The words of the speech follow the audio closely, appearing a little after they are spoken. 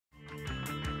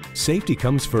Safety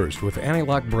comes first with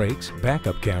anti-lock brakes,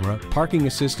 backup camera, parking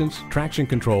assistance, traction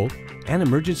control, and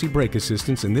emergency brake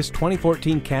assistance in this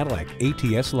 2014 Cadillac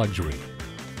ATS Luxury.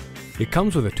 It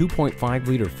comes with a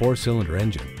 2.5-liter 4-cylinder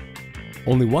engine.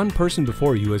 Only one person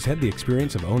before you has had the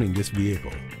experience of owning this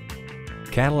vehicle.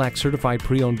 Cadillac Certified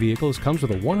Pre-owned vehicles comes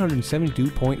with a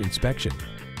 172-point inspection,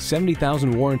 70,000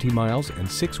 warranty miles, and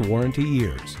 6 warranty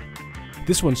years.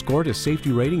 This one scored a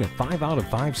safety rating of 5 out of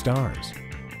 5 stars.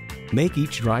 Make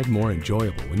each drive more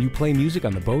enjoyable when you play music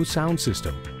on the Bose sound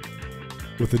system.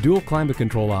 With the dual climate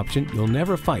control option, you'll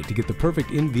never fight to get the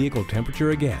perfect in-vehicle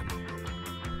temperature again.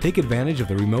 Take advantage of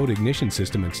the remote ignition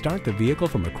system and start the vehicle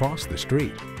from across the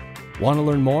street. Want to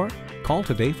learn more? Call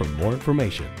today for more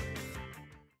information.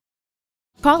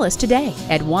 Call us today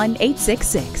at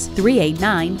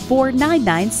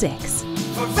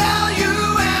 1-866-389-4996.